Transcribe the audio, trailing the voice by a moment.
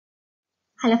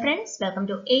Hello friends, welcome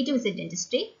to A to Z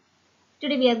Dentistry.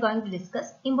 Today we are going to discuss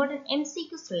important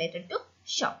MCQs related to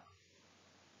shock.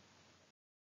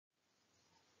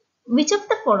 Which of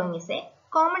the following is a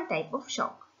common type of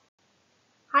shock?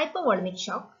 Hypovolemic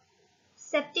shock,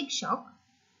 septic shock,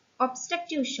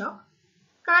 obstructive shock,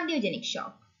 cardiogenic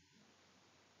shock.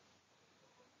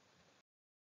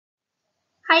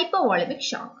 Hypovolemic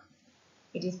shock.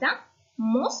 It is the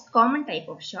most common type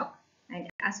of shock and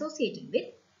associated with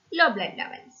low blood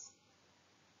levels.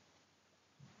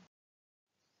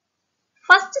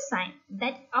 First sign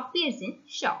that appears in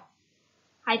shock: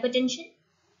 hypertension,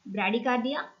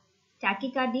 bradycardia,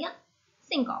 tachycardia,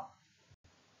 syncope.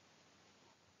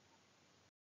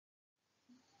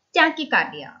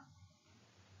 Tachycardia.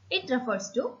 It refers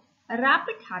to a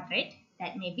rapid heart rate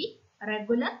that may be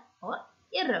regular or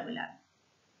irregular.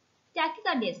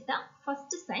 Tachycardia is the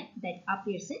first sign that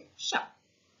appears in shock.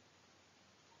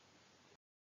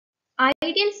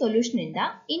 Ideal solution in the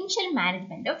initial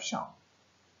management of shock: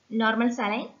 normal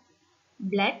saline,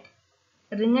 blood,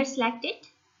 Ringer's lactate,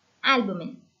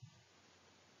 albumin.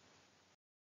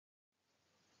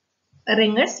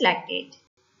 Ringer's lactate.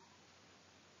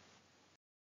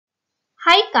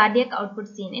 High cardiac output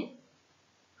seen in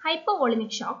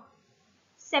hypovolemic shock,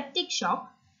 septic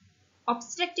shock,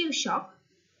 obstructive shock,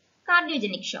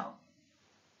 cardiogenic shock.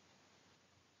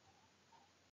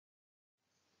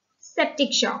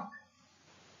 Septic shock.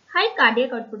 High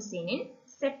cardiac output seen in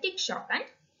septic shock and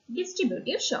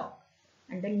distributive shock,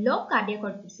 and the low cardiac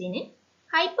output seen in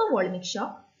hypovolemic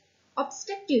shock,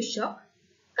 obstructive shock,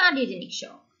 cardiogenic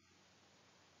shock.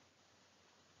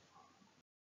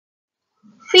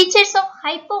 Features of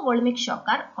hypovolemic shock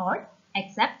are all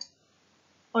except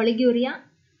oliguria,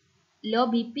 low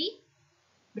BP,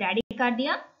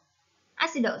 bradycardia,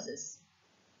 acidosis.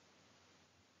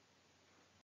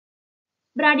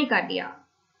 Bradycardia.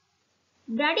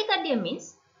 Bradycardia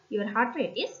means your heart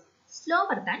rate is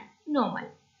slower than normal,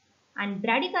 and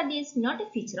bradycardia is not a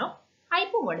feature of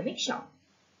hypovolemic shock.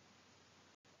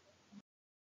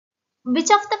 Which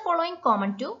of the following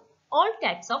common to all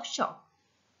types of shock?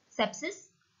 Sepsis,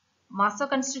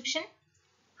 vasoconstriction,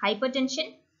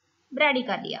 hypertension,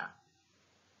 bradycardia.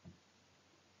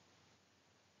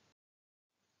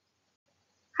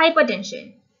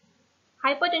 Hypertension.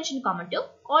 Hypertension common to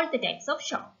all the types of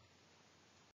shock.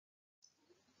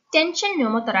 Tension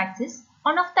pneumothorax is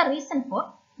one of the reasons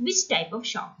for which type of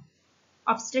shock?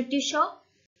 Obstructive shock,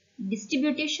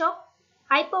 distributive shock,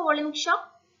 hypovolemic shock,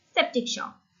 septic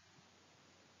shock.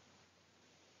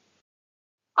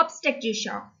 Obstructive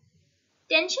shock.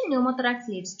 Tension pneumothorax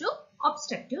leads to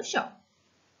obstructive shock.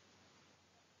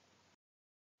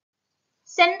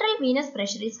 Central venous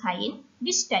pressure is high in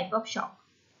which type of shock?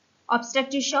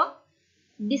 Obstructive shock,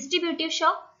 distributive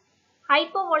shock,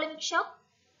 hypovolemic shock,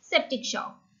 septic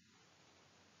shock.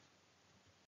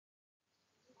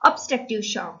 Obstructive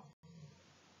shock.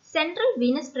 Central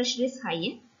venous pressure is high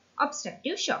in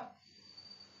obstructive shock.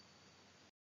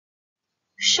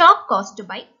 Shock caused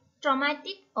by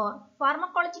traumatic or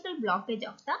pharmacological blockage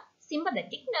of the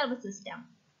sympathetic nervous system: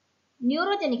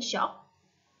 neurogenic shock,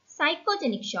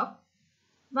 psychogenic shock,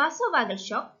 vasovagal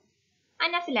shock,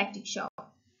 anaphylactic shock.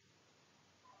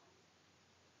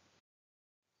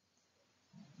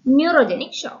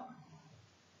 Neurogenic shock.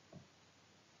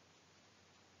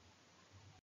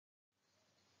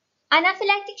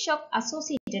 Anaphylactic shock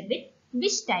associated with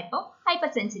which type of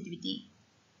hypersensitivity?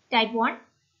 Type 1,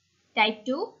 type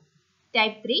 2,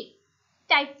 type 3,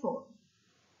 type 4.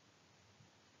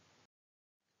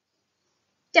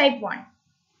 Type 1.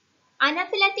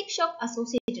 Anaphylactic shock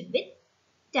associated with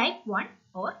type 1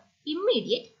 or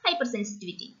immediate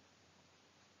hypersensitivity.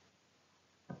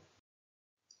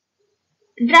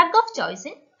 Drug of choice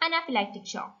in anaphylactic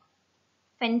shock: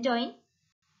 phenytoin,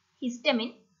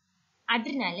 histamine,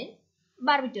 adrenaline,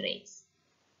 barbiturates.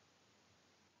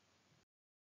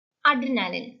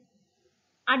 Adrenaline.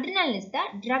 Adrenaline is the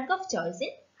drug of choice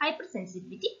in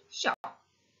hypersensitivity shock.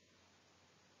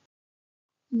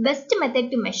 Best method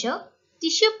to measure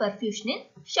tissue perfusion in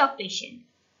shock patient: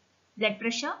 blood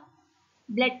pressure,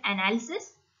 blood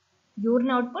analysis,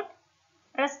 urine output,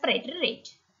 respiratory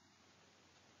rate.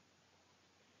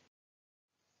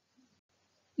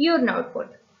 Urine output.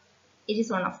 It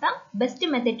is one of the best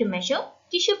method to measure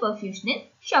tissue perfusion in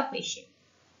shock patient.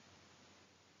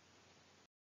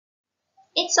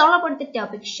 It's all about the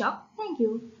topic shock. Thank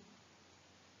you.